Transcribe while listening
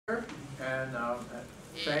And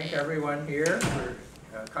thank everyone here for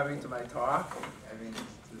coming to my talk. I mean,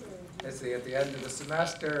 it's at the end of the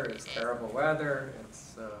semester, it's terrible weather,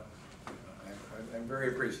 I'm very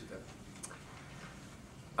appreciative.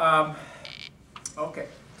 Okay,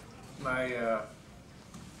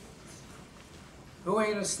 who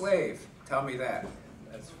ain't a slave? Tell me that.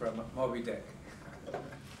 That's from Moby Dick.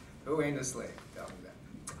 Who ain't a slave? Tell me that.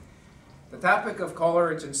 The topic of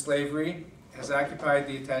Coleridge and slavery has occupied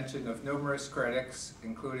the attention of numerous critics,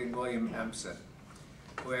 including William Empson,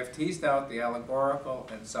 who have teased out the allegorical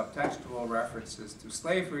and subtextual references to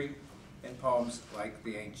slavery in poems like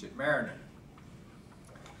The Ancient Mariner.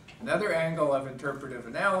 Another angle of interpretive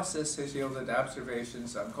analysis has yielded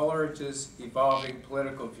observations on Coleridge's evolving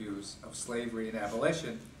political views of slavery and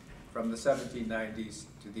abolition from the 1790s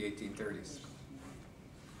to the 1830s.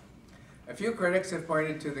 A few critics have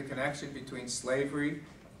pointed to the connection between slavery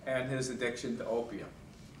and his addiction to opium.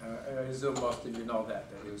 I assume most of you know that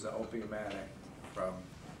he was an opium addict from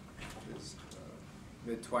his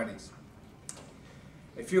mid-20s.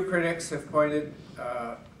 A few critics have pointed,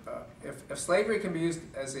 if slavery can be used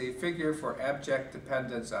as a figure for abject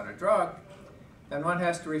dependence on a drug, then one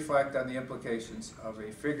has to reflect on the implications of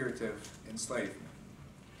a figurative enslavement.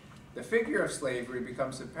 The figure of slavery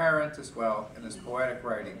becomes apparent as well in his poetic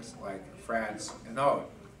writings like France and Ode,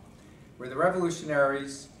 where the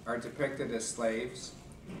revolutionaries are depicted as slaves,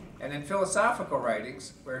 and in philosophical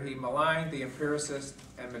writings where he maligned the empiricist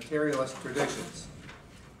and materialist traditions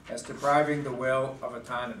as depriving the will of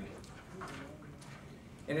autonomy.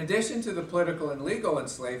 In addition to the political and legal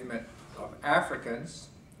enslavement of Africans,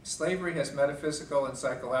 slavery has metaphysical and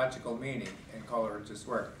psychological meaning in Coleridge's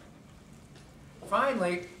work.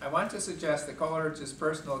 Finally, I want to suggest that Coleridge's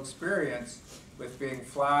personal experience with being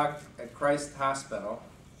flogged at Christ Hospital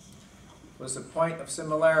was a point of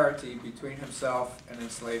similarity between himself and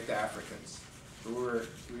enslaved Africans, who were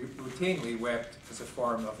routinely whipped as a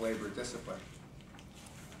form of labor discipline.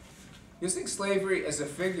 Using slavery as a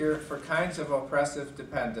figure for kinds of oppressive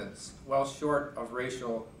dependence, well short of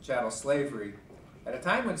racial chattel slavery, at a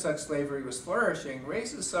time when such slavery was flourishing,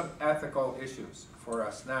 raises some ethical issues for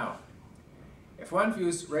us now. If one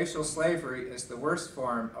views racial slavery as the worst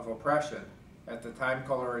form of oppression at the time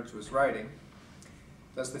Coleridge was writing,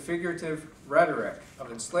 does the figurative rhetoric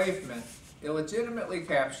of enslavement illegitimately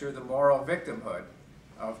capture the moral victimhood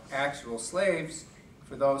of actual slaves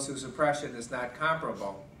for those whose oppression is not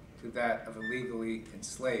comparable to that of a legally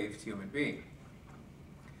enslaved human being?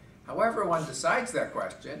 However one decides that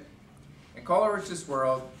question, in Coleridge's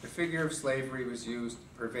world, the figure of slavery was used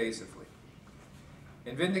pervasively.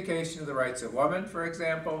 In Vindication of the Rights of Woman, for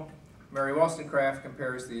example, Mary Wollstonecraft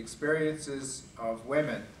compares the experiences of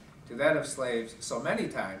women to that of slaves so many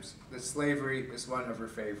times that slavery is one of her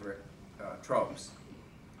favorite tropes.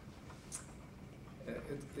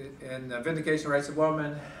 In Vindication of the Rights of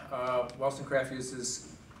Woman, Wollstonecraft uses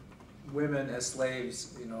women as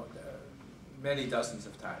slaves, many dozens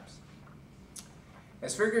of times.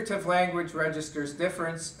 As figurative language registers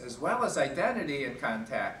difference as well as identity in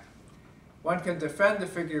contact, one can defend the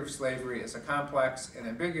figure of slavery as a complex and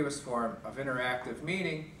ambiguous form of interactive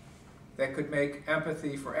meaning that could make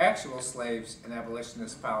empathy for actual slaves in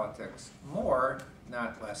abolitionist politics more,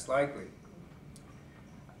 not less likely.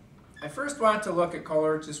 I first want to look at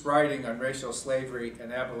Coleridge's writing on racial slavery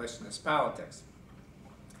and abolitionist politics.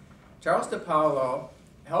 Charles de Paulo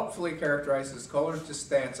helpfully characterizes Coleridge's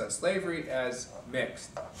stance on slavery as mixed.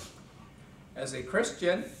 As a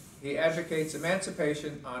Christian, he advocates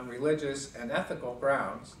emancipation on religious and ethical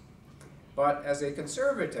grounds, but as a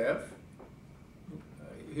conservative,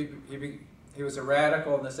 he was a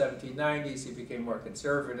radical in the 1790s, he became more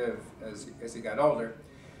conservative as he got older.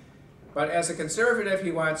 But as a conservative,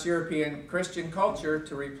 he wants European Christian culture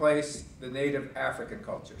to replace the native African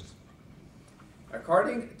cultures.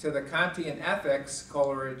 According to the Kantian ethics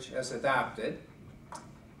Coleridge has adopted,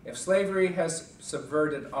 if slavery has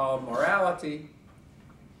subverted all morality,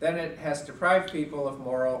 then it has deprived people of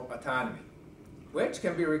moral autonomy, which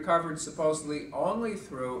can be recovered supposedly only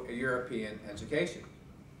through a European education.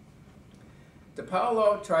 De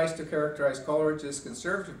Paulo tries to characterize Coleridge's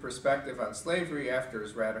conservative perspective on slavery after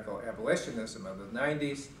his radical abolitionism of the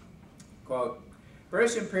 90s. Quote,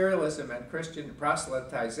 British imperialism and Christian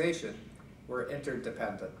proselytization were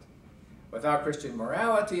interdependent. Without Christian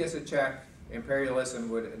morality as a check, imperialism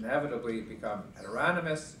would inevitably become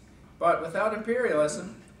heteronymous, but without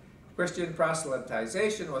imperialism, Christian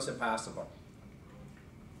proselytization was impossible.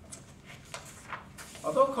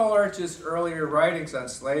 Although Coleridge's earlier writings on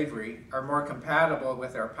slavery are more compatible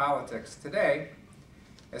with our politics today,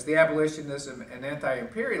 as the abolitionism and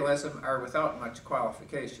anti-imperialism are without much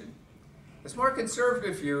qualification, his more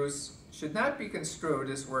conservative views should not be construed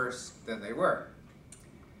as worse than they were.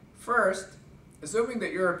 First, assuming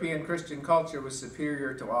that European Christian culture was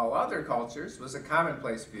superior to all other cultures was a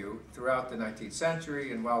commonplace view throughout the 19th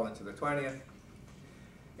century and well into the 20th.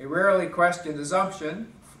 A rarely questioned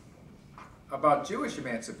assumption about Jewish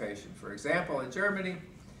emancipation, for example, in Germany,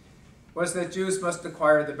 was that Jews must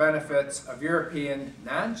acquire the benefits of European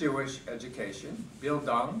non-Jewish education,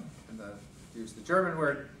 Bildung, to use the German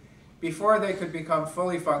word, before they could become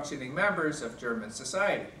fully functioning members of German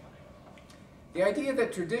society. The idea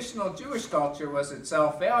that traditional Jewish culture was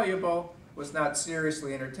itself valuable was not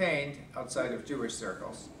seriously entertained outside of Jewish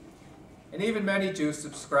circles. And even many Jews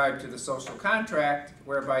subscribed to the social contract,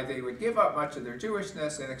 whereby they would give up much of their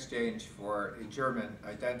Jewishness in exchange for a German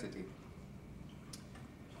identity.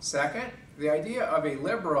 Second, the idea of a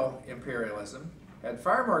liberal imperialism had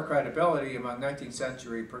far more credibility among 19th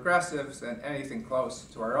century progressives than anything close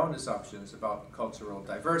to our own assumptions about cultural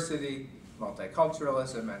diversity,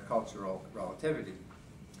 multiculturalism, and cultural relativity.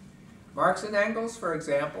 Marx and Engels, for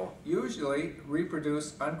example, usually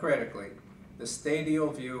reproduce uncritically the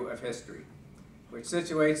stadial view of history, which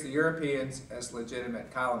situates the Europeans as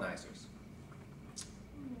legitimate colonizers.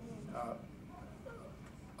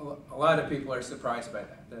 A lot of people are surprised by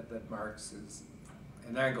that Marx is,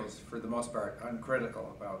 and Engels, for the most part,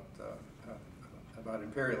 uncritical about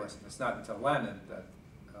imperialism. It's not until Lenin that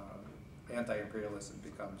anti-imperialism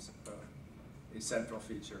becomes a central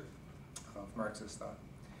feature of Marxist thought.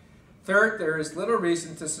 Third, there is little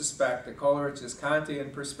reason to suspect that Coleridge's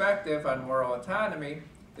Kantian perspective on moral autonomy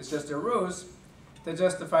is just a ruse to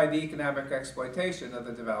justify the economic exploitation of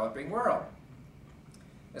the developing world.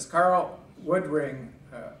 As Carl Woodring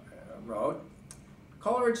wrote,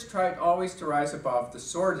 Coleridge tried always to rise above the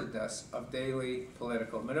sordidness of daily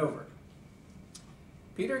political maneuver.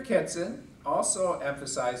 Peter Kitson also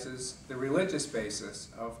emphasizes the religious basis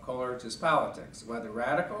of Coleridge's politics, whether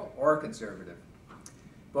radical or conservative.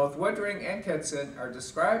 Both Woodring and Kitson are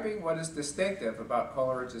describing what is distinctive about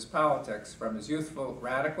Coleridge's politics from his youthful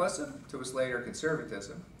radicalism to his later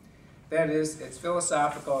conservatism, that is, its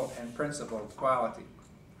philosophical and principled quality.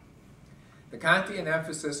 The Kantian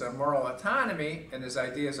emphasis on moral autonomy and his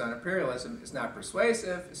ideas on imperialism is not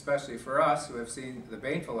persuasive, especially for us who have seen the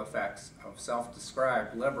baneful effects of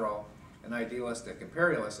self-described liberal and idealistic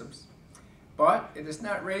imperialisms, but it is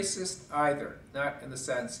not racist either, not in the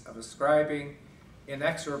sense of ascribing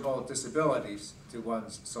inexorable disabilities to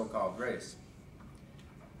one's so-called race.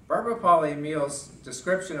 Barbara Pauli-Meal's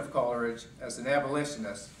description of Coleridge as an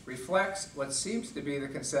abolitionist reflects what seems to be the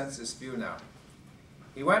consensus view now.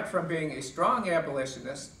 He went from being a strong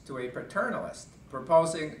abolitionist to a paternalist,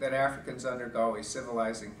 proposing that Africans undergo a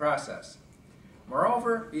civilizing process.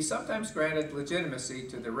 Moreover, he sometimes granted legitimacy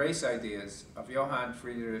to the race ideas of Johann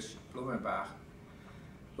Friedrich Blumenbach,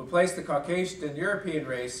 who placed the Caucasian and European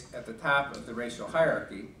race at the top of the racial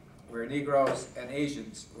hierarchy, where Negroes and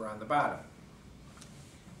Asians were on the bottom.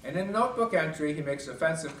 And in a notebook entry, he makes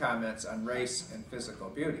offensive comments on race and physical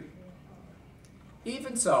beauty.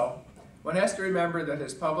 Even so, one has to remember that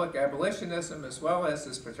his public abolitionism, as well as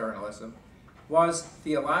his paternalism, was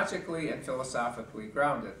theologically and philosophically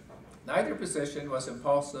grounded. Neither position was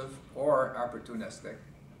impulsive or opportunistic.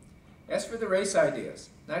 As for the race ideas,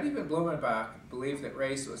 not even Blumenbach believed that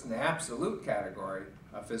race was an absolute category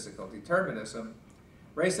of physical determinism.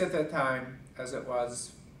 Race at that time, as it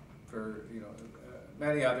was for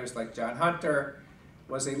many others like John Hunter,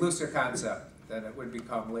 was a looser concept than it would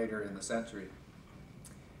become later in the century.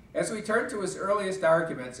 As we turn to his earliest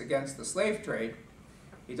arguments against the slave trade,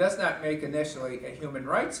 he does not make initially a human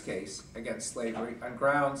rights case against slavery on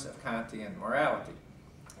grounds of Kantian morality,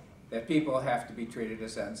 that people have to be treated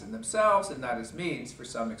as ends in themselves and not as means for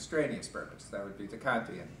some extraneous purpose. That would be the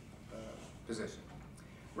Kantian position.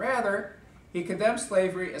 Rather, he condemns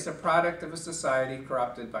slavery as a product of a society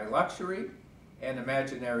corrupted by luxury and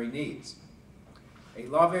imaginary needs. A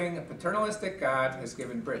loving, paternalistic God has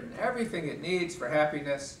given Britain everything it needs for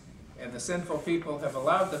happiness, and the sinful people have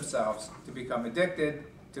allowed themselves to become addicted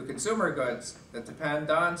to consumer goods that depend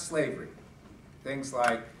on slavery. Things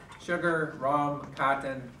like sugar, rum,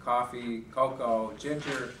 cotton, coffee, cocoa,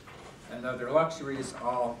 ginger, and other luxuries,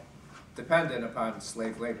 all dependent upon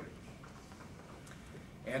slave labor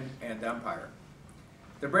and empire.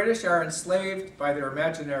 The British are enslaved by their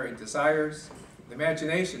imaginary desires. The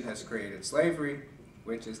imagination has created slavery,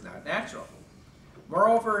 which is not natural.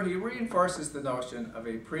 Moreover, he reinforces the notion of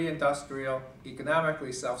a pre-industrial,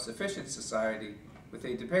 economically self-sufficient society with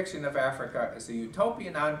a depiction of Africa as a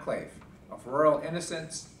utopian enclave of rural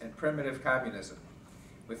innocence and primitive communism,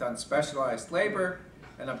 with unspecialized labor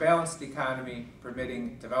and a balanced economy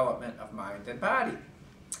permitting development of mind and body.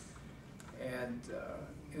 And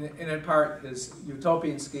in part, his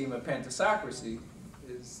utopian scheme of pantasocracy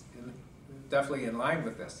is definitely in line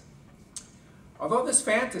with this. Although this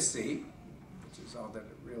fantasy, which is all that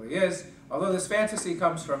it really is, although this fantasy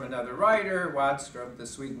comes from another writer, Wadstrom, the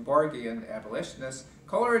Swedenborgian abolitionist,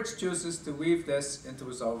 Coleridge chooses to weave this into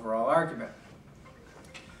his overall argument.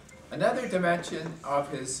 Another dimension of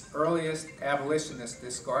his earliest abolitionist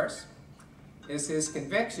discourse is his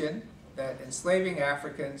conviction that enslaving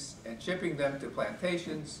Africans and shipping them to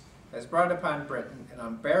plantations has brought upon Britain an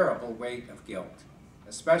unbearable weight of guilt,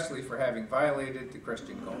 especially for having violated the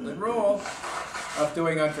Christian golden rule of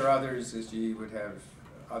doing unto others as ye would have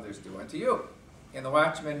others do unto you. In The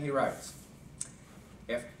Watchman, he writes,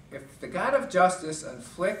 if the God of justice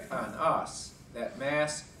inflict on us that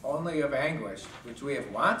mass only of anguish which we have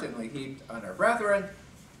wantonly heaped on our brethren,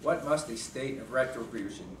 what must the state of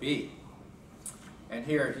retribution be? And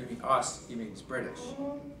here, he means British.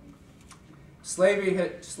 Slavery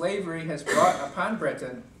has brought upon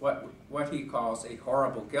Britain what he calls a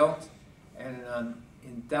horrible guilt and an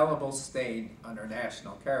indelible stain on our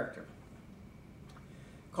national character.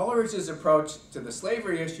 Coleridge's approach to the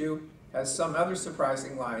slavery issue has some other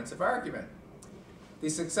surprising lines of argument. The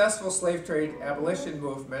successful slave trade abolition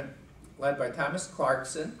movement, led by Thomas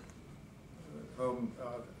Clarkson, whom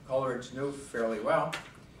Coleridge knew fairly well,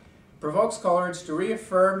 provokes Coleridge to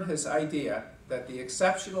reaffirm his idea that the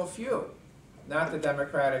exceptional few, not the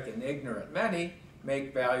democratic and ignorant many,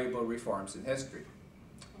 make valuable reforms in history.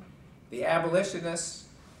 The abolitionists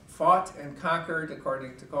fought and conquered,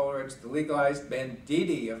 according to Coleridge, the legalized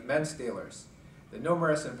banditti of men stealers, the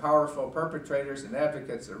numerous and powerful perpetrators and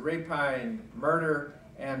advocates of rapine, murder,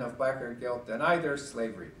 and of blacker guilt than either,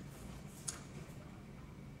 slavery.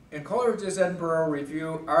 In Coleridge's Edinburgh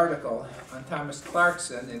Review article on Thomas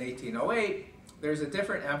Clarkson in 1808, there's a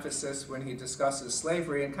different emphasis when he discusses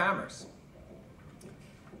slavery and commerce.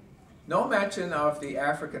 No mention of the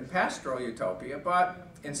African pastoral utopia, but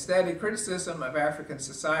instead a criticism of African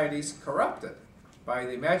societies corrupted by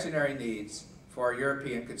the imaginary needs for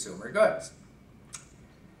European consumer goods.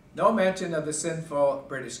 No mention of the sinful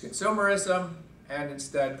British consumerism, and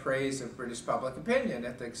instead praise of British public opinion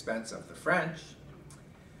at the expense of the French.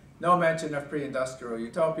 No mention of pre-industrial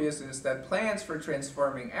utopias, and instead plans for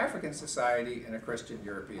transforming African society in a Christian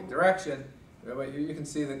European direction. You can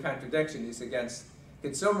see the contradiction. He's against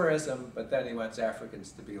consumerism, but then he wants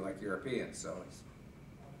Africans to be like Europeans. So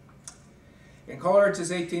in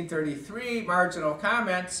Coleridge's 1833 marginal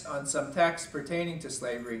comments on some texts pertaining to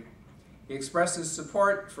slavery, he expresses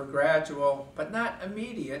support for gradual, but not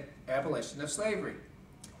immediate, abolition of slavery.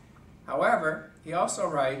 However, he also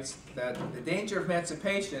writes that the danger of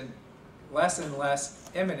emancipation less and less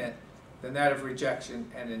imminent than that of rejection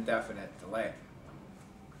and indefinite delay.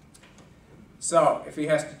 So, if he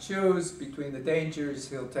has to choose between the dangers,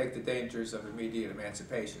 he'll take the dangers of immediate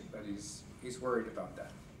emancipation, but he's worried about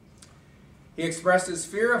that. He expresses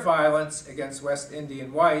fear of violence against West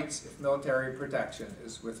Indian whites if military protection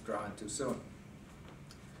is withdrawn too soon.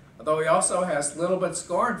 Although he also has little but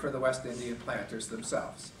scorn for the West Indian planters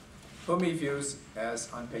themselves, whom he views as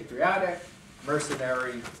unpatriotic,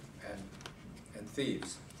 mercenary, and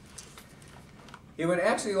thieves. He would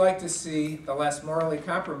actually like to see the less morally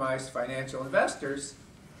compromised financial investors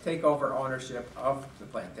take over ownership of the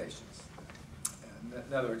plantations.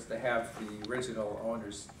 In other words, to have the original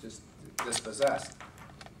owners just dispossessed.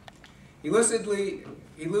 He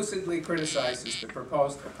lucidly criticizes the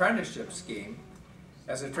proposed apprenticeship scheme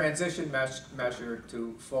as a transition measure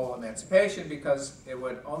to full emancipation because it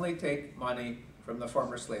would only take money from the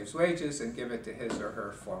former slave's wages and give it to his or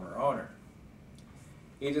her former owner.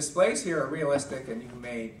 He displays here a realistic and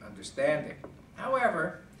humane understanding.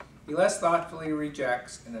 However, he less thoughtfully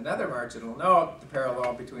rejects, in another marginal note, the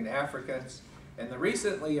parallel between Africans and the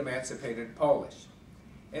recently emancipated Polish,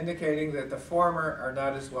 indicating that the former are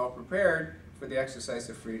not as well prepared for the exercise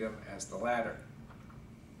of freedom as the latter.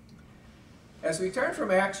 As we turn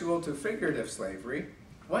from actual to figurative slavery,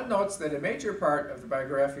 one notes that a major part of the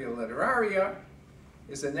Biographia Literaria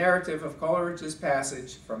is a narrative of Coleridge's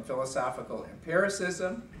passage from philosophical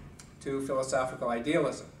empiricism to philosophical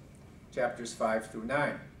idealism, chapters 5 through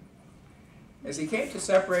 9. As he came to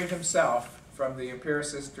separate himself from the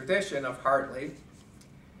empiricist tradition of Hartley,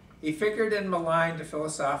 he figured and maligned the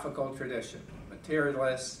philosophical tradition,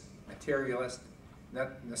 materialist,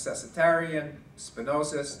 necessitarian,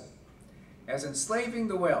 Spinozist, as enslaving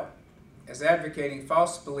the will, as advocating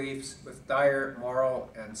false beliefs with dire moral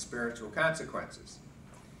and spiritual consequences.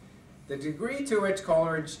 The degree to which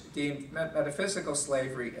Coleridge deemed metaphysical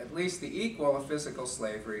slavery at least the equal of physical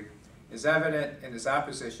slavery is evident in his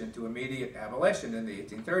opposition to immediate abolition in the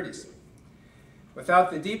 1830s.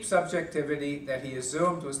 Without the deep subjectivity that he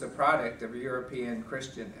assumed was the product of a European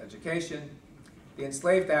Christian education, the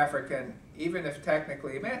enslaved African, even if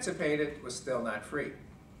technically emancipated, was still not free.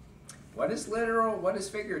 What is literal? What is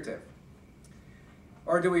figurative?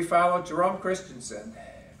 Or do we follow Jerome Christensen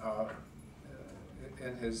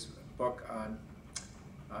in his book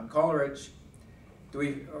on Coleridge? Do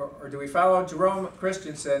we follow Jerome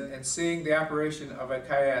Christensen in seeing the operation of a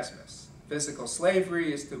chiasmus? Physical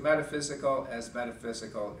slavery is to metaphysical as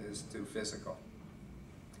metaphysical is to physical.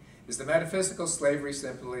 Is the metaphysical slavery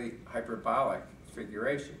simply hyperbolic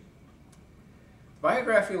figuration? The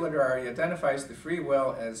Biographia Literaria identifies the free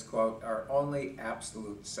will as, quote, our only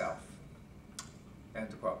absolute self,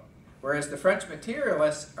 end quote. Whereas the French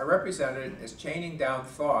materialists are represented as chaining down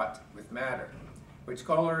thought with matter, which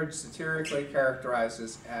Coleridge satirically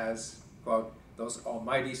characterizes as, quote, those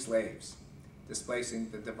almighty slaves, displacing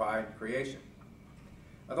the divine creation.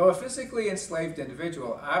 Although a physically enslaved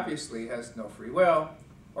individual obviously has no free will,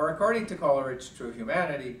 or according to Coleridge, true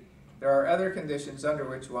humanity, there are other conditions under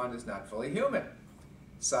which one is not fully human,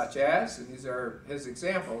 such as, and these are his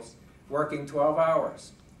examples, working 12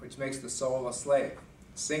 hours, which makes the soul a slave,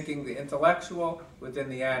 sinking the intellectual within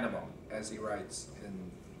the animal, as he writes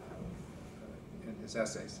in his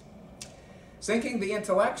essays. Sinking the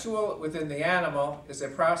intellectual within the animal is a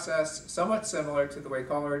process somewhat similar to the way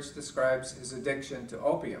Coleridge describes his addiction to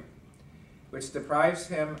opium, which deprives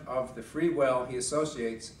him of the free will he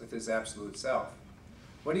associates with his absolute self.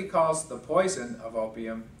 What he calls the poison of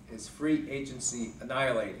opium is free agency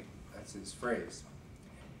annihilating. That's his phrase.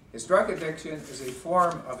 His drug addiction is a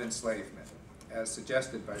form of enslavement, as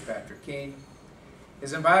suggested by Patrick Keane.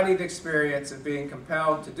 His embodied experience of being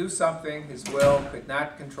compelled to do something his will could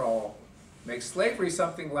not control makes slavery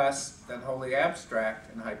something less than wholly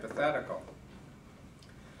abstract and hypothetical.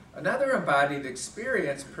 Another embodied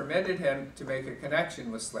experience permitted him to make a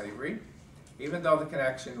connection with slavery, even though the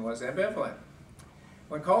connection was ambivalent.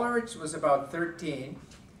 When Coleridge was about 13,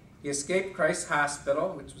 he escaped Christ's Hospital,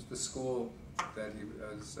 which was the school that he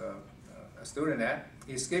was a student at.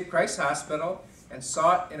 He escaped Christ's Hospital and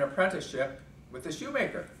sought an apprenticeship with a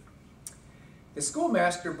shoemaker. His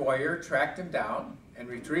schoolmaster, Boyer, tracked him down and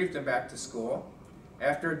retrieved him back to school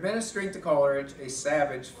after administering to Coleridge a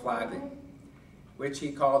savage flogging, which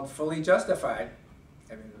he called fully justified.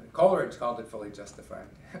 I mean, Coleridge called it fully justified,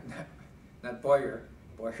 not Boyer.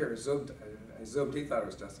 Boyer assumed he thought it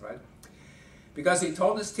was justified. Because he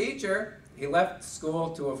told his teacher he left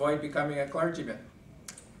school to avoid becoming a clergyman,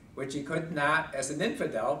 which he could not, as an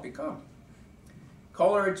infidel, become.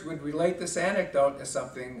 Coleridge would relate this anecdote as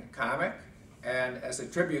something comic and as a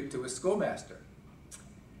tribute to his schoolmaster.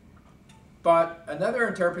 But another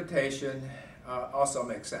interpretation also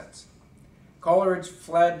makes sense. Coleridge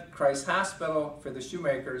fled Christ's Hospital for the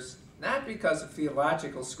shoemakers, not because of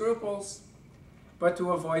theological scruples, but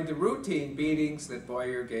to avoid the routine beatings that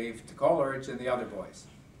Boyer gave to Coleridge and the other boys.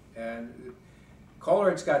 And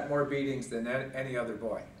Coleridge got more beatings than any other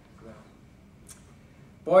boy.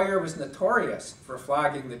 Boyer was notorious for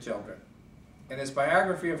flogging the children. In his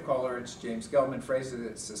biography of Coleridge, James Gilman phrases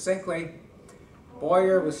it succinctly,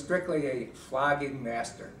 Boyer was strictly a flogging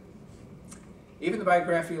master. Even the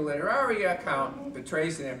Biographia Literaria account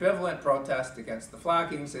betrays an ambivalent protest against the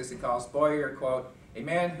floggings, as he calls Boyer, quote, a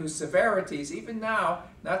man whose severities, even now,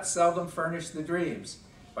 not seldom furnish the dreams,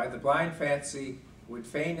 by the blind fancy would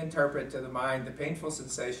fain interpret to the mind the painful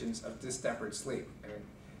sensations of distempered sleep. I mean,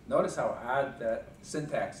 notice how odd that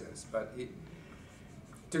syntax is, but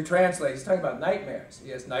to translate, he's talking about nightmares.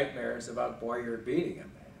 He has nightmares about Boyer beating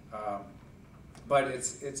him. But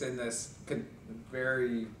it's in this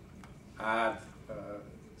very odd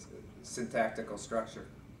syntactical structure.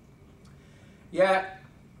 Yet,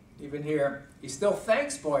 even here, he still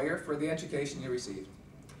thanks Boyer for the education he received.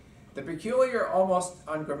 The peculiar, almost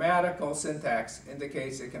ungrammatical syntax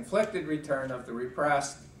indicates a conflicted return of the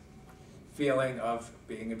repressed feeling of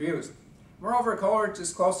being abused. Moreover,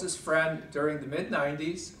 Coleridge's closest friend during the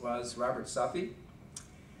mid-90s was Robert Southey,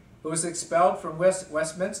 who was expelled from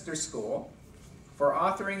Westminster School for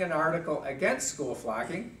authoring an article against school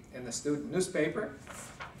flogging in the student newspaper,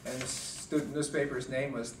 and the student newspaper's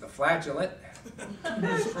name was The Flagellant.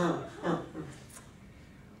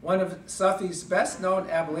 One of Southey's best-known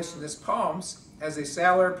abolitionist poems has a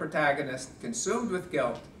sailor protagonist consumed with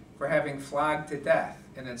guilt for having flogged to death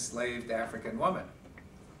an enslaved African woman.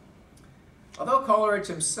 Although Coleridge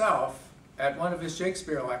himself, at one of his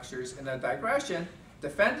Shakespeare lectures in a digression,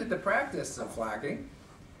 defended the practice of flogging,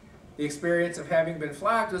 The experience of having been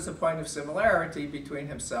flogged was a point of similarity between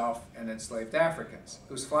himself and enslaved Africans,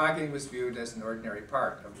 whose flogging was viewed as an ordinary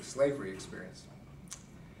part of the slavery experience.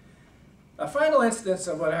 A final instance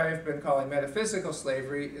of what I have been calling metaphysical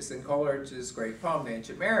slavery is in Coleridge's great poem, The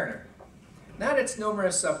Ancient Mariner. Not its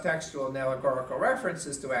numerous subtextual and allegorical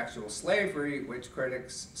references to actual slavery, which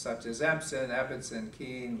critics such as Empson, Ebbetson,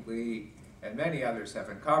 Keene, Lee, and many others have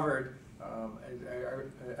uncovered.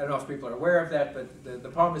 I don't know if people are aware of that, but the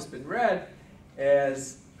poem has been read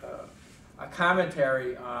as a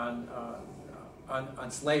commentary on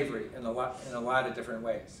slavery in a lot of different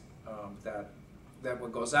ways. That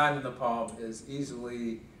what goes on in the poem is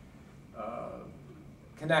easily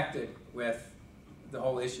connected with the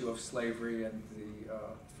whole issue of slavery and the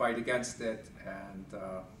fight against it, and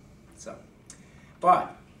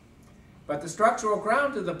but the structural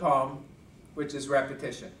ground of the poem, which is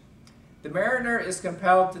repetition. The mariner is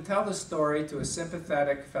compelled to tell the story to a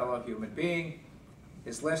sympathetic fellow human being,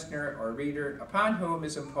 his listener or reader, upon whom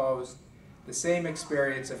is imposed the same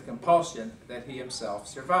experience of compulsion that he himself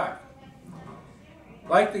survived.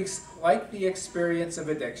 Like the experience of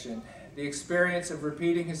addiction, the experience of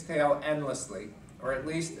repeating his tale endlessly, or at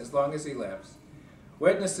least as long as he lives,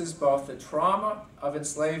 witnesses both the trauma of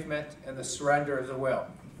enslavement and the surrender of the will,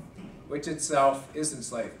 which itself is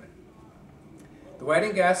enslavement. The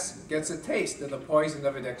wedding guest gets a taste of the poison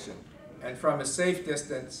of addiction, and from a safe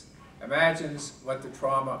distance imagines what the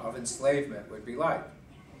trauma of enslavement would be like.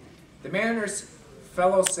 The mariner's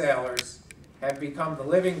fellow sailors have become the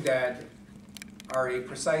living dead, are a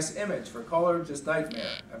precise image for Coleridge's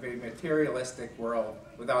nightmare of a materialistic world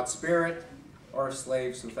without spirit, or of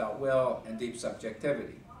slaves without will and deep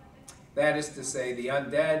subjectivity. That is to say, the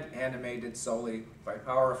undead animated solely by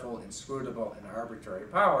powerful, inscrutable, and arbitrary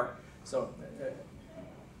power. So,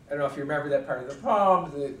 I don't know if you remember that part of the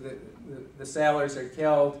poem. The sailors are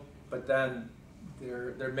killed, but then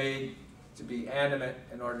they're made to be animate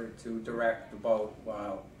in order to direct the boat,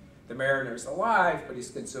 while the mariner's alive, but he's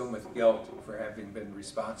consumed with guilt for having been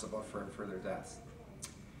responsible for their deaths.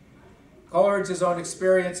 Coleridge's own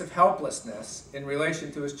experience of helplessness in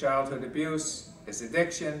relation to his childhood abuse, his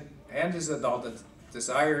addiction, and his adult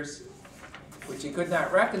desires, which he could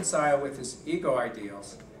not reconcile with his ego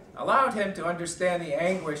ideals, allowed him to understand the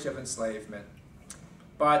anguish of enslavement,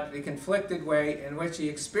 but the conflicted way in which he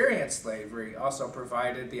experienced slavery also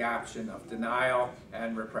provided the option of denial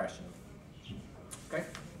and repression. Okay?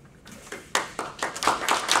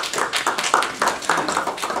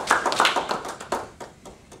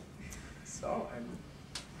 So I'm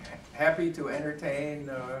happy to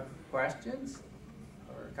entertain questions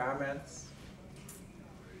or comments.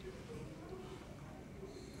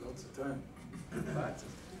 Lots of time. Lots of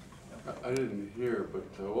I didn't hear, but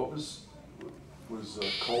what was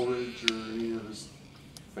Coleridge or any of his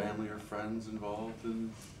family or friends involved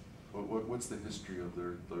in? What's the history of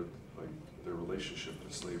their relationship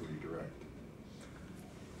to slavery direct?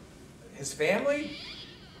 His family?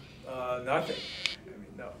 Nothing. I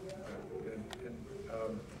mean, no.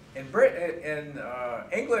 In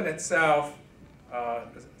England itself,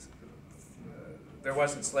 there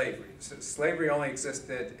wasn't slavery. Slavery only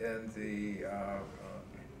existed in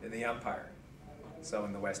the empire, so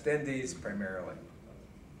in the West Indies primarily.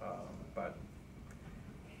 But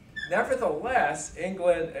nevertheless,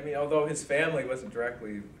 England, I mean, although his family wasn't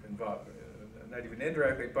directly involved, not even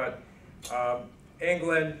indirectly, but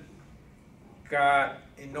England got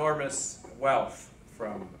enormous wealth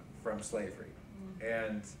from slavery.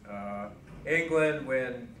 And England,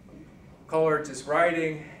 when Coleridge is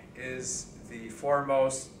writing, is the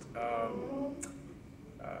foremost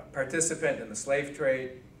participant in the slave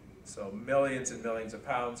trade. So millions and millions of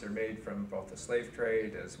pounds are made from both the slave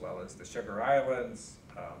trade as well as the Sugar Islands.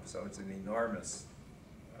 So it's an enormous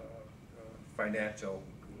financial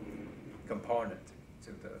component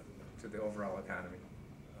to the overall economy.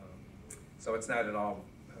 So it's not at all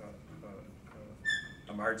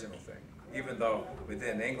a marginal thing, even though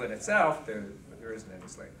within England itself there isn't any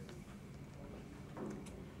slavery.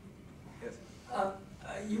 Yes?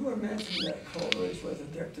 You were mentioning that Coleridge was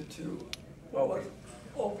addicted to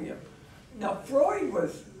opium. Now Freud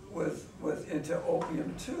was into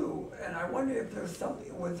opium too, and I wonder if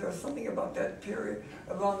was there something about that period,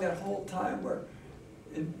 around that whole time where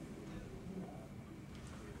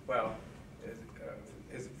Well,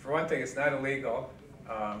 for one thing, it's not illegal.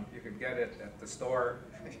 You could get it at the store.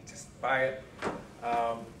 You just buy it.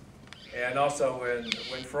 And also,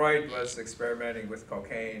 when Freud was experimenting with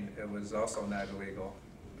cocaine, it was also not illegal.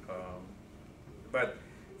 But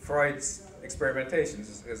Freud's experimentation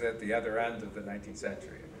is at the other end of the 19th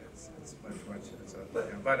century. I mean, it's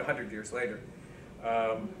about 100 years later.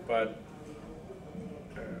 But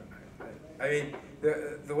I mean,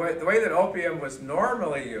 the way that opium was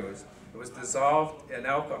normally used, it was dissolved in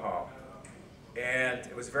alcohol, and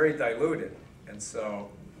it was very diluted, and so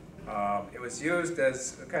it was used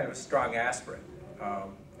as a kind of a strong aspirin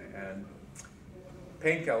and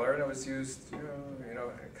painkiller, and it was used,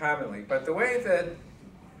 commonly. But the way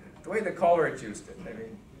that Coleridge used it, I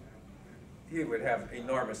mean, he would have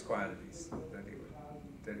enormous quantities that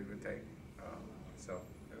he would take. So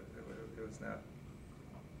it was not.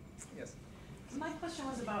 Yes. My question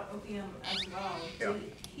was about opium as well. Yeah.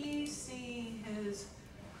 Did he see his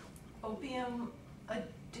opium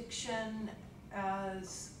addiction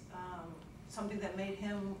as something that made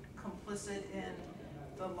him complicit in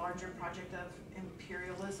the larger project of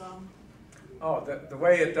imperialism? Oh, the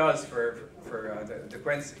way it does for De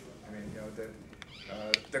Quincey. I mean,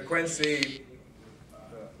 De Quincey,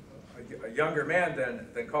 a younger man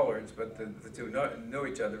than Coleridge, but the two knew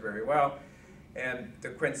each other very well. And De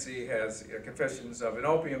Quincey has Confessions of an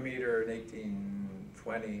Opium Eater in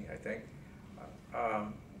 1820, I think.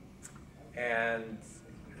 And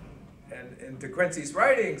in De Quincey's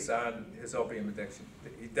writings on his opium addiction,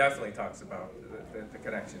 he definitely talks about the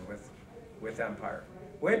connection with empire,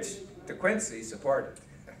 which De Quincey supported.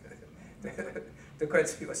 De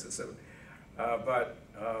Quincey was but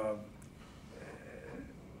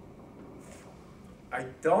I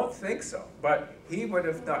don't think so. But he would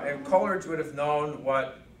have and Coleridge would have known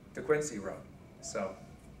what De Quincey wrote. So,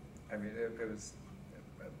 I mean, it was.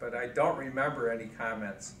 But I don't remember any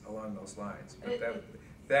comments along those lines. But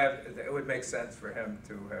it would make sense for him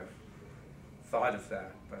to have thought of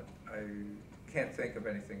that. But I can't think of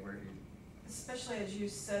anything where he. Especially as you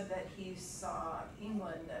said that he saw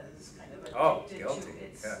England as kind of addicted to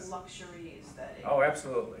its luxuries. That it,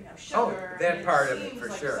 absolutely. Sugar, that part of it seems for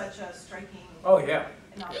like sure. Such a striking. Oh yeah.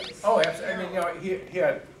 And obvious Absolutely. I mean,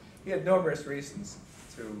 he had numerous reasons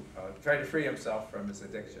to try to free himself from his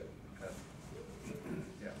addiction.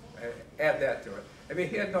 Add that to it. I mean,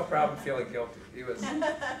 he had no problem feeling guilty. He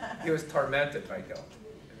was tormented by guilt.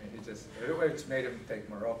 I mean, it just made him take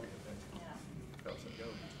more opium. He felt so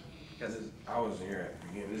guilty. Because I was here at the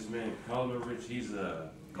beginning. This man Coleridge, he's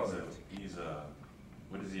a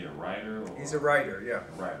what is he, a writer? Or? He's a writer, yeah.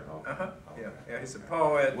 A writer, okay. Yeah, he's a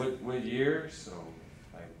poet. What year? So,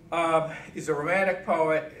 like. He's a romantic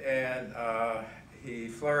poet, and he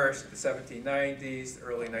flourished the 1790s,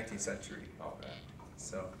 early 19th century. Okay.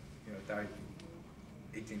 So, died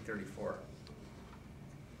in 1834.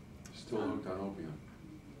 Still hooked on opium.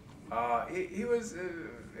 He was.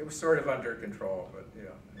 It was sort of under control, but he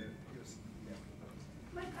was. Yeah.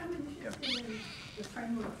 Mike, I'm interested in the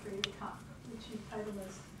framework for your talk, which you titled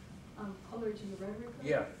as Coleridge and the Rhetoric.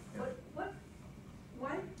 Yeah.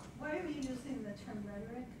 Why are you using the term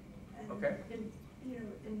rhetoric? And Okay.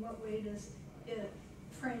 in what way does it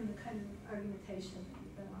frame the kind of argumentation that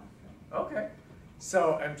you've been offering? Okay.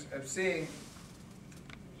 So I'm seeing.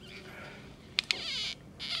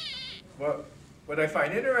 What I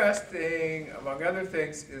find interesting, among other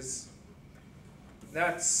things, is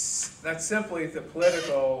not simply the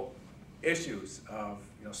political issues of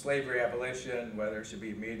slavery abolition, whether it should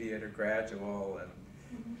be immediate or gradual, and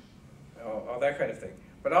all that kind of thing,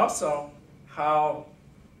 but also how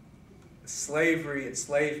slavery,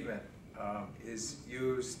 enslavement, is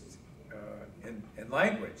used in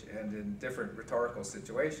language and in different rhetorical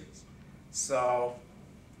situations. So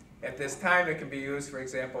at this time it can be used, for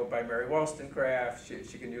example, by Mary Wollstonecraft.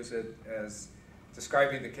 She can use it as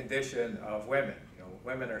describing the condition of women.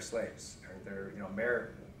 Women are slaves. They're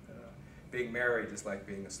being married is like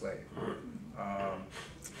being a slave.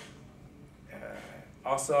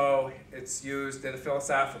 Also, it's used in a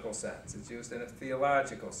philosophical sense. It's used in a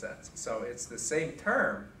theological sense. So it's the same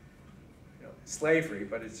term, slavery,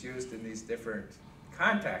 but it's used in these different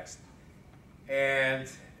contexts. And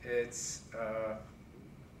it's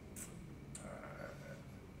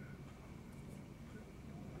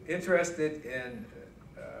interested in,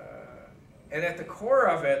 and at the core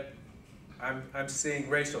of it, I'm seeing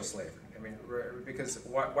racial slavery. I mean, because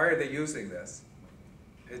why are they using this?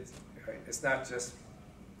 It's not just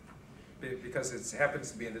because it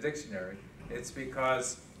happens to be in the dictionary. It's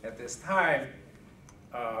because at this time,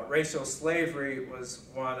 racial slavery was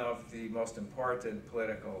one of the most important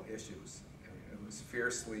political issues. It was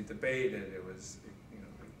fiercely debated. It was,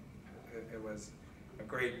 it was a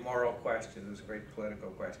great moral question. It was a great political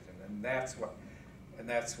question, and that's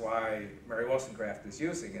why Mary Wollstonecraft is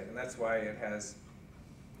using it, and that's why it has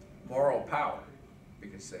moral power.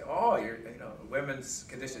 Because you say, oh, women's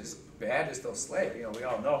condition is bad as those slaves. We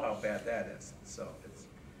all know how bad that is. So it's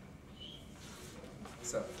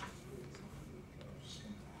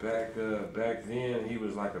back then he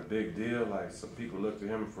was like a big deal. Like some people looked to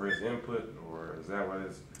him for his input, or is that what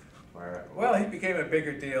it's? Well, he became a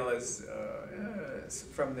bigger deal as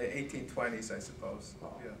from the 1820s, I suppose.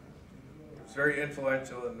 Yeah, he was very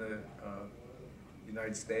influential in the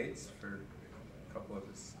United States for a couple of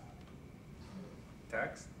his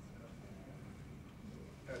texts.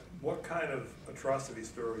 What kind of atrocity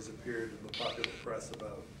stories appeared in the popular press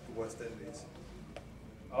about the West Indies?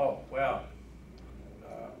 Oh, well,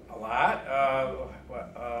 a lot.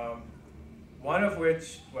 One of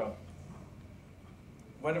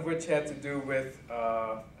which had to do with,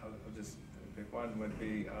 I'll just pick one, would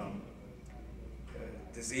be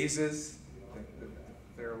diseases.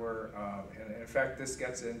 There were, and in fact, this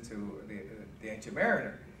gets into the Ancient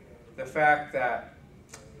Mariner. The fact that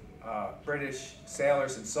British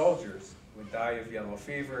sailors and soldiers would die of yellow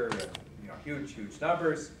fever in huge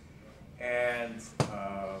numbers, and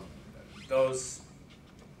those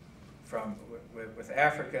with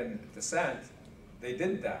African descent, they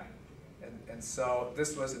didn't die, and so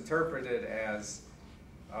this was interpreted as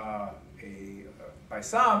by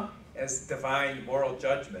some as divine moral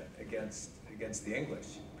judgment against the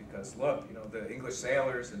English, because look, the English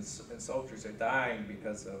sailors and soldiers are dying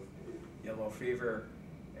because of yellow fever,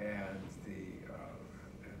 and the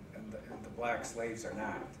black slaves are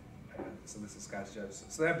not. And so this is God's judgment.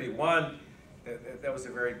 So that'd be one. That was a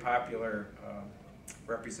very popular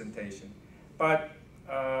representation. But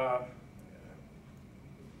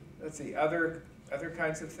let's see, other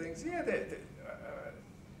kinds of things. Yeah,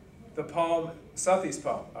 the poem, Southey's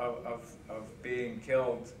poem of being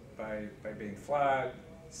killed by being flogged,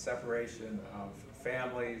 separation of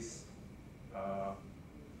families.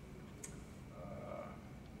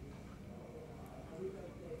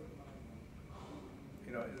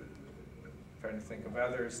 Trying to think of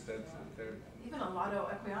others that they're. Even Olado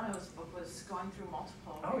Equiano's book was going through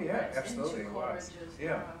multiple. Oh yeah, absolutely into it was. Coleridge's Yeah,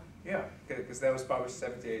 era. yeah, because that was published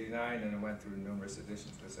in 1789 and it went through numerous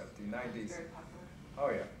editions in the 1790s. Very popular.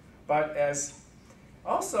 Oh yeah, but as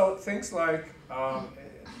also things like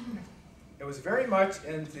it was very much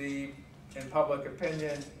in public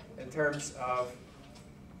opinion in terms of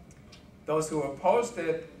those who opposed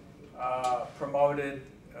it promoted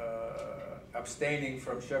abstaining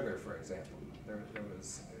from sugar, for example. There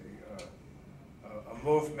was a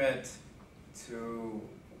movement to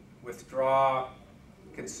withdraw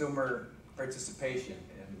consumer participation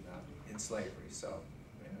in slavery. So,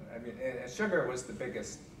 I mean, and sugar was the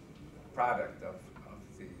biggest product of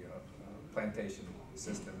the plantation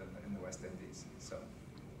system in the West Indies. So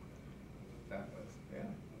that was,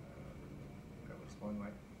 that was one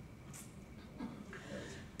way.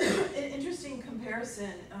 An interesting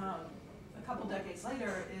comparison, a couple decades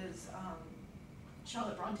later, is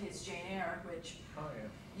Charlotte Bronte's Jane Eyre, which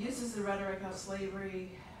uses the rhetoric of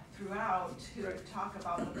slavery throughout to talk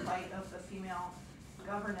about the plight of the female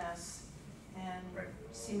governess, and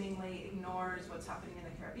seemingly ignores what's happening in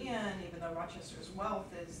the Caribbean, even though Rochester's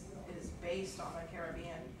wealth is based on the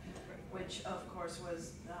Caribbean, which of course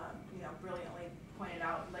was brilliantly pointed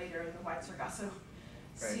out later in the White Sargasso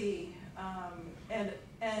Sea. And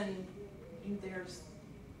there's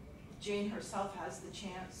Jane herself has the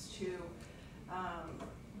chance to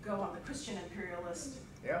go on the Christian imperialist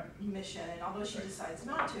mission, and although she decides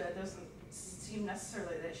not to, it doesn't seem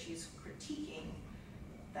necessarily that she's critiquing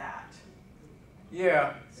that.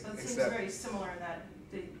 Yeah. So it seems very similar in that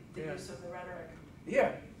the use of the rhetoric.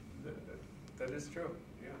 Yeah, that is true.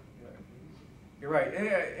 Yeah, you're right,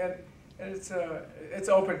 and it's an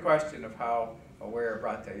open question of how aware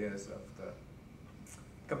Bronte is of the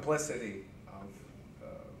complicity of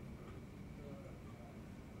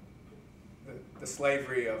the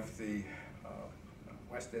slavery of the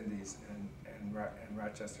West Indies and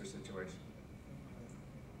Rochester's situation.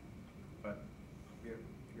 But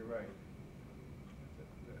you're right.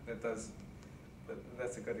 That's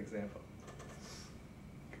a good example.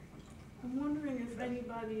 I'm wondering if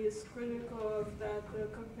anybody is critical of that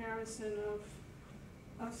comparison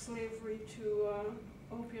of slavery to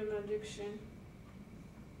opium addiction.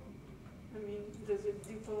 I mean, does it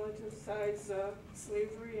depoliticize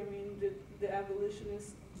slavery? I mean, did the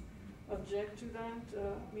abolitionists object to that?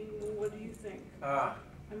 I mean, what do you think? I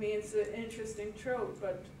mean, it's an interesting trope,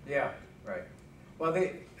 but... Yeah, right. Well,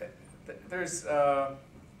 there's...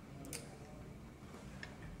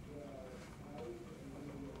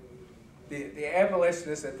 The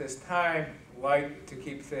abolitionists at this time like to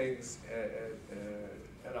keep things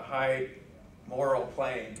at a high moral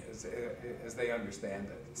plane as they understand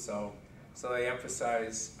it. So they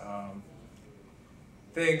emphasize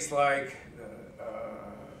things like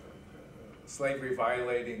slavery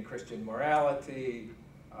violating Christian morality,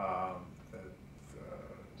 the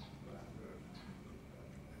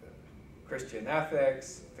Christian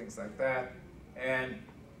ethics, things like that, and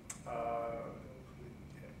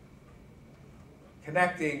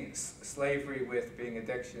connecting slavery with being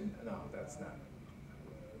addiction, no, that's not.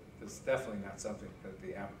 It's definitely not something that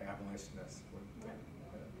the abolitionists would,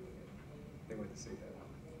 they wouldn't see that.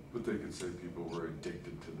 But they could say people were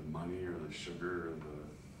addicted to the money or the sugar or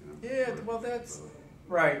the, Yeah, well, that's,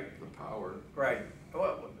 right. The power. Right.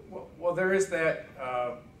 Well, there is that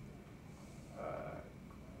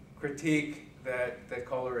critique that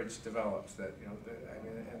Coleridge develops, that, I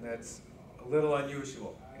mean, and that's a little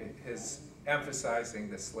unusual. His emphasizing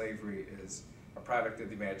that slavery is a product of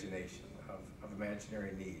the imagination, of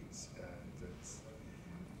imaginary needs,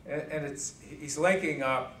 and he's linking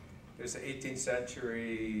up. There's an 18th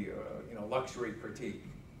century, luxury critique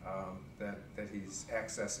that he's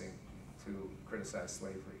accessing to criticize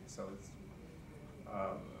slavery. So it's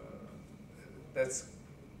that's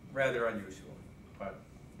rather unusual, but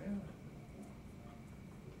yeah.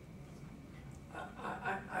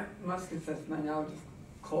 I must confess, my knowledge of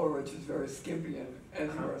Coleridge is very skimpy, and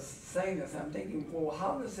as you were saying this, I'm thinking, well,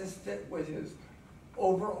 how does this fit with his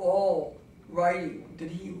overall writing?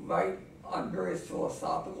 Did he write on various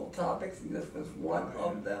philosophical topics, and this was one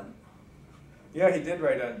of them? Yeah, he did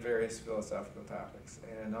write on various philosophical topics,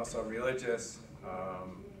 and also religious,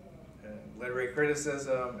 and literary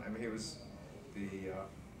criticism. I mean, he was the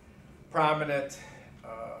prominent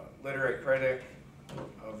literary critic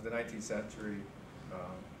of the 19th century,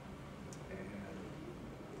 and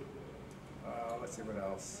let's see what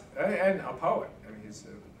else, and a poet. I mean,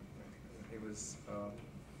 he was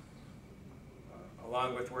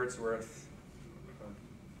along with Wordsworth,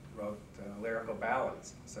 wrote lyrical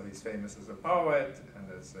ballads, so he's famous as a poet and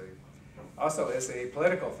also as a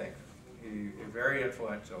political thinker. He very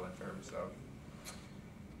influential in terms of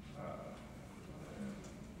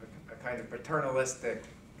a kind of paternalistic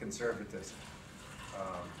conservatism.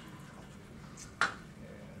 And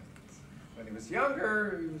when he was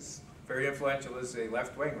younger, he was very influential as a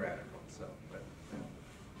left-wing radical. So,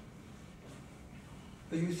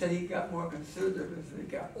 But you said he got more conservative as he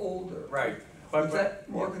got older. right. Was that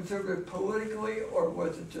more conservative politically, or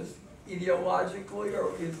was it just ideologically,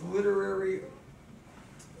 or his literary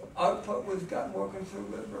output got more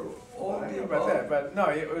conservative, or all I of don't the know about above? that, but no,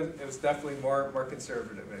 it was definitely more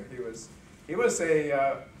conservative. And he was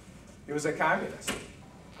a communist.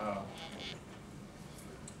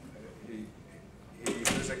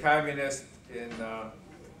 He was a communist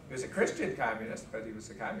he was a Christian communist, but he was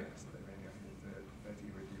a communist. I mean, that he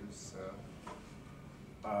would use.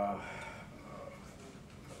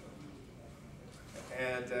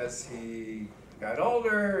 And as he got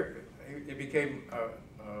older, he became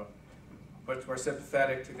much more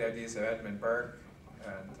sympathetic to the ideas of Edmund Burke,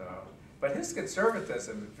 but his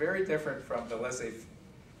conservatism is very different from the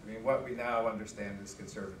what we now understand as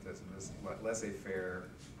conservatism is what laissez-faire,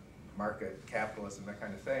 market capitalism, that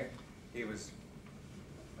kind of thing. He was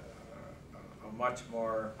a much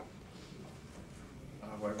more,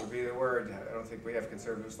 what would be the word? I don't think we have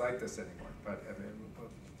conservatives like this anymore, but I mean,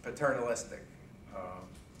 paternalistic.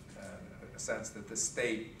 A sense that the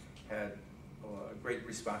state had a great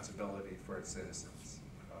responsibility for its citizens.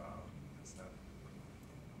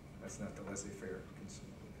 That's not the laissez-faire,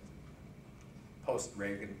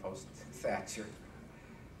 post-Reagan, post-Thatcher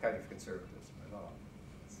kind of conservatism at all.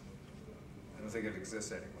 I don't think it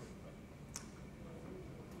exists anymore.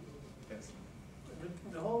 Yes?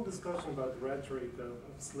 The whole discussion about the rhetoric of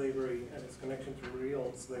slavery and its connection to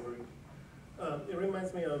real slavery, it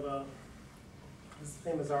reminds me of this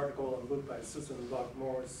famous article and book by Susan Locke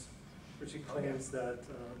Morse, where she claims that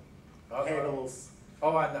Hegel's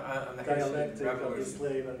on the dialectic of the Revolution.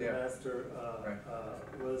 slave and the master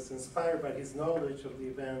was inspired by his knowledge of the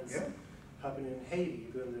events happening in Haiti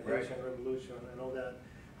during the Haitian Revolution and all that.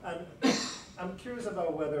 And I'm curious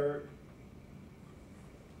about whether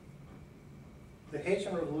the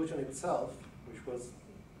Haitian Revolution itself, which was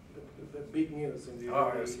the big news in the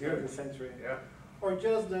early 20th century, or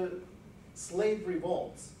just the slave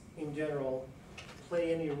revolts in general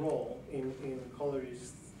play any role in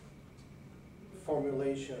Coleridge's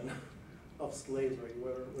formulation of slavery,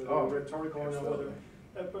 whether rhetorical or not, whether,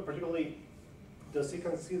 particularly, does he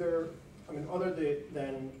consider, I mean, other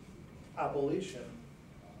than abolition,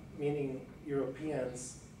 meaning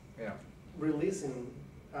Europeans releasing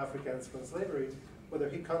Africans from slavery, whether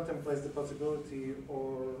he contemplates the possibility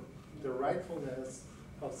or the rightfulness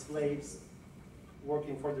of slaves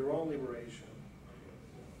working for their own liberation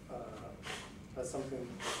as something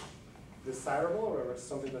desirable, or as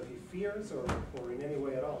something that he fears, or in any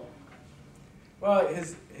way at all? Well,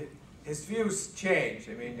 his views change.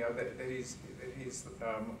 I mean, you know, that he's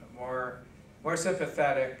more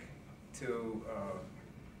sympathetic to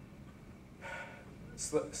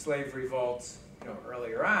slave revolts, you know,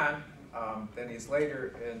 earlier on than he's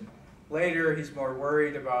later. And later, he's more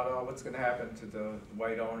worried about what's going to happen to the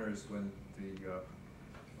white owners when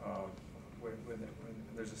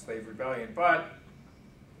there's a slave rebellion. But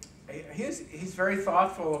he's very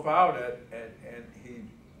thoughtful about it, and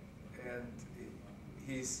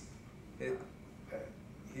he's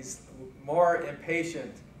more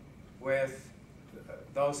impatient with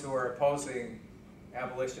those who are opposing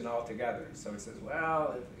abolition altogether. So he says,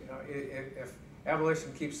 well, if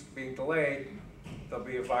abolition keeps being delayed, there'll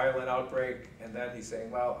be a violent outbreak, and then he's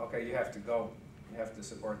saying, well, okay, you have to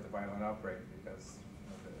support the violent outbreak because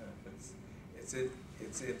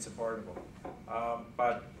it's insupportable.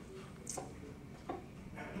 But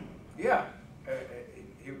yeah,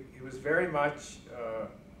 he was very much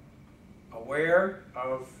aware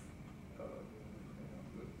of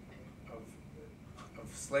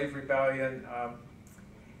slave rebellion,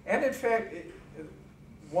 and in fact,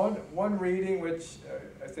 one reading which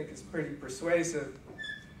I think is pretty persuasive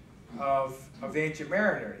of the Ancient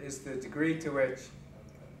Mariner is the degree to which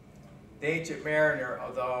the Ancient Mariner,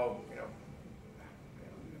 although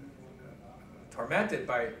tormented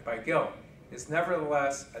by guilt, is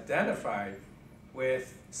nevertheless identified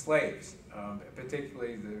with slaves,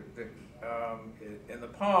 particularly in the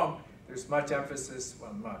poem. There's much emphasis,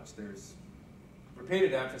 there's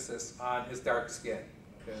repeated emphasis on his dark skin.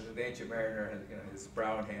 The Ancient Mariner has his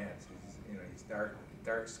brown hands. He's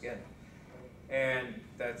dark skinned, and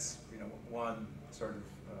that's one sort of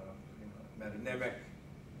metonymic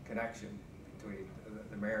connection between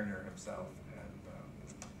the mariner himself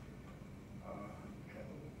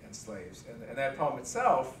and slaves. And that poem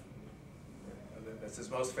itself, that's his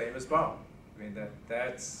most famous poem. I mean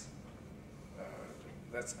that's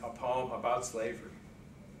a poem about slavery.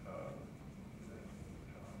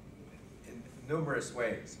 In numerous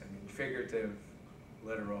ways. I mean, figurative,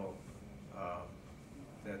 literal,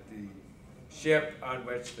 that the ship on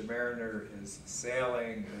which the mariner is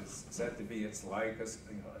sailing is said to be like a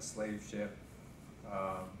slave ship.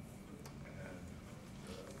 And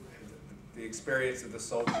the experience of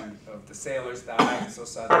the sailors dying so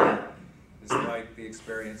suddenly is like the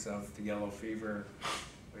experience of the yellow fever,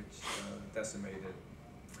 which decimated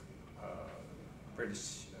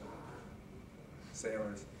British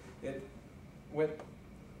sailors.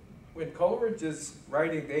 When Coleridge is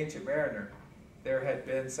writing The Ancient Mariner, there had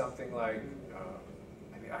been something like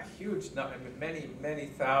a huge number, many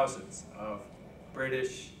thousands of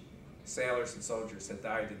British sailors and soldiers had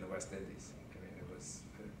died in the West Indies. I mean, it was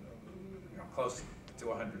close to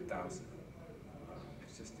 100,000.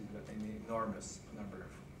 It's just an enormous number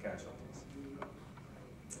of casualties.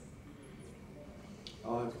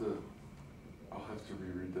 I'll have to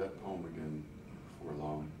reread that poem again before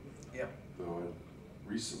long. Yeah. Though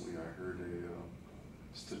recently I heard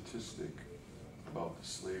a statistic about the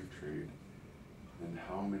slave trade and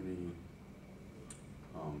how many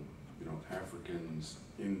Africans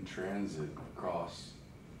in transit across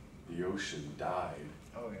the ocean died.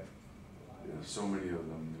 Oh yeah. So many of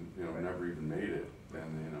them never even made it,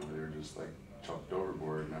 and they were just like chucked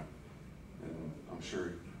overboard. And I'm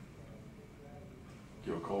sure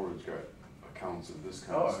Coleridge got accounts of this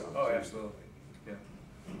kind of stuff. Oh, absolutely. Yeah.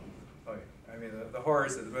 Oh, yeah. I mean, the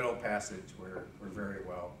horrors of the Middle Passage were very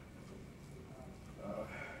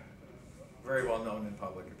well known in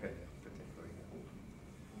public opinion, particularly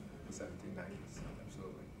in the 1790s.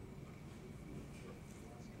 Absolutely.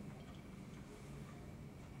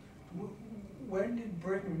 When did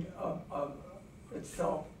Britain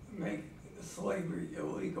itself make slavery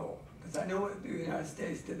illegal? Because I know the United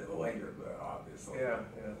States did it later, but obviously. Yeah.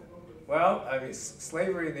 Well, I mean,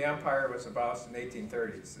 slavery in the empire was abolished in the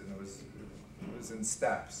 1830s, and it was in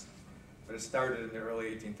steps. But it started in the early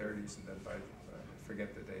 1830s, and then by, I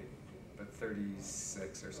forget the date, but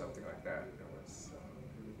 36 or something like that, it was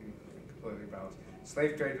completely abolished.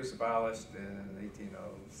 Slave trade was abolished in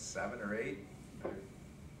 1807 or 8, I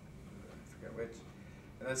forget which.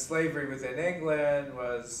 And then slavery within England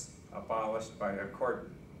was abolished by a court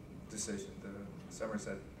decision, the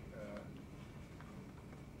Somerset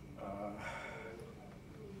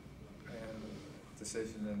and the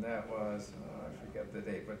decision, and that was, I forget the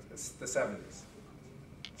date, but it's the 70s,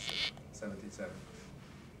 1770s.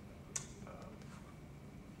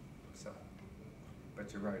 But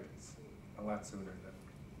you're right, it's a lot sooner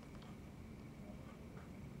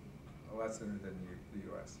than the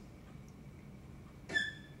U.S.